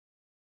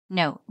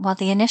Note, while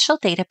the initial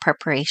data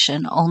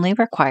preparation only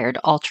required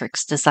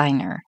Alteryx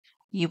Designer,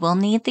 you will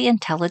need the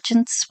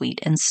Intelligence Suite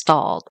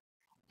installed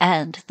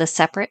and the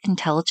separate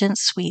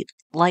Intelligence Suite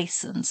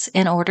license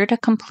in order to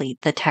complete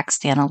the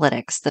text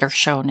analytics that are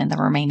shown in the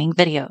remaining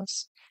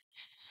videos.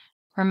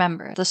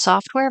 Remember, the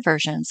software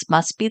versions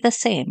must be the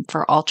same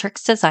for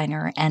Alteryx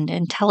Designer and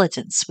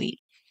Intelligence Suite.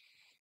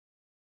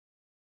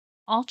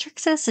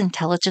 Alteryx's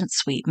Intelligence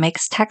Suite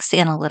makes text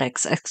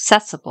analytics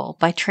accessible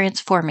by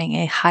transforming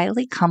a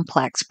highly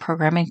complex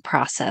programming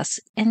process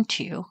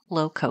into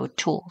low-code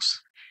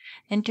tools.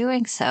 In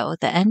doing so,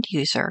 the end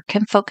user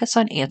can focus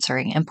on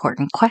answering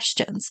important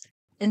questions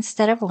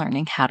instead of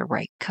learning how to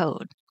write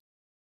code.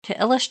 To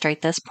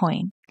illustrate this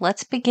point,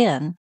 let's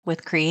begin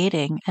with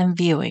creating and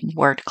viewing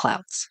word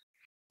clouds.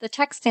 The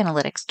text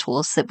analytics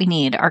tools that we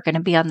need are going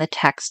to be on the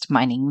text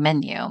mining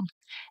menu.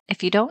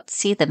 If you don't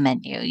see the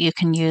menu, you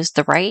can use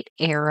the right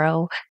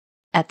arrow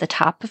at the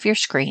top of your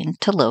screen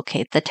to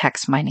locate the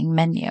text mining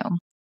menu.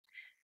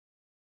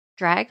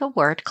 Drag a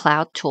word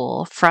cloud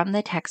tool from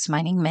the text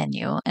mining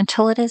menu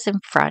until it is in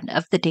front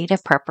of the data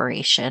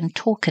preparation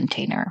tool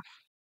container.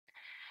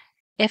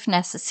 If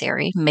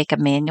necessary, make a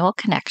manual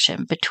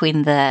connection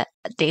between the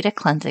data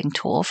cleansing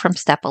tool from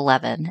step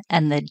 11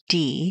 and the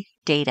D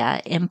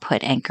data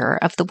input anchor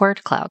of the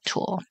word cloud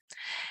tool.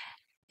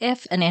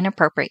 If an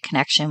inappropriate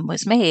connection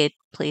was made,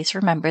 please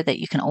remember that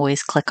you can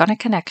always click on a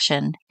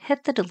connection,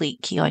 hit the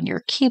delete key on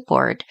your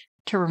keyboard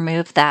to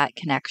remove that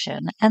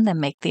connection, and then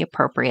make the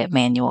appropriate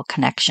manual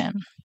connection.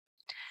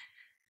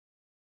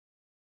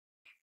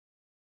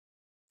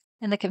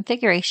 In the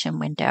configuration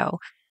window,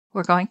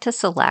 we're going to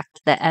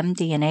select the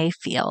MD&A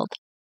field.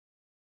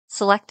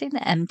 Selecting the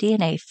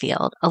MD&A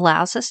field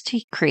allows us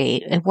to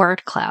create a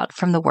word cloud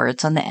from the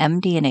words on the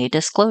MD&A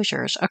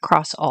disclosures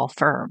across all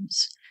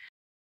firms.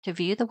 To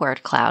view the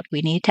word cloud,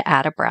 we need to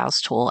add a browse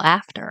tool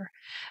after.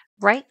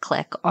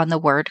 Right-click on the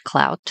word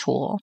cloud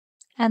tool,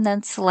 and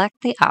then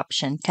select the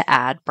option to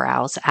add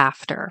browse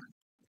after.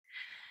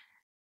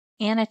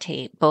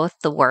 Annotate both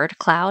the word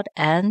cloud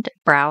and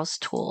browse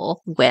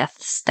tool with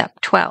step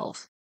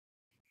 12.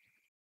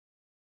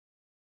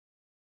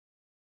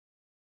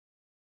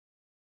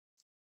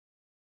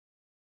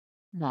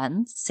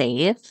 Then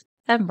save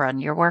and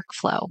run your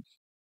workflow.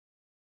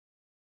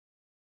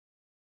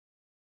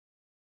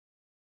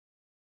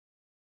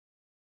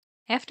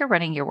 After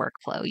running your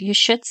workflow, you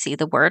should see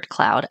the word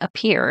cloud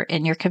appear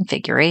in your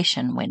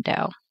configuration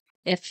window.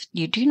 If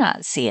you do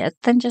not see it,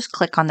 then just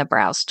click on the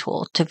Browse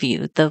tool to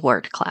view the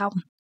word cloud.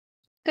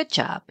 Good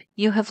job!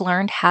 You have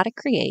learned how to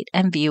create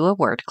and view a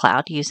word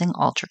cloud using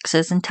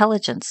Alteryx's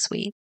Intelligence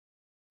Suite.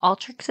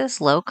 Alteryx's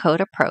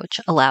low-code approach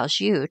allows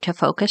you to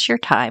focus your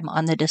time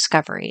on the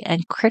discovery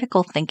and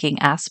critical thinking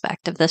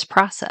aspect of this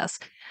process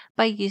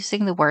by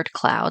using the word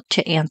cloud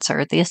to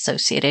answer the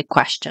associated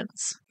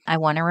questions. I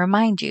want to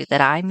remind you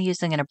that I'm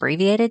using an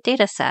abbreviated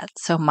data set,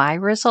 so my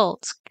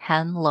results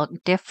can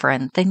look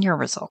different than your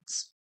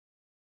results.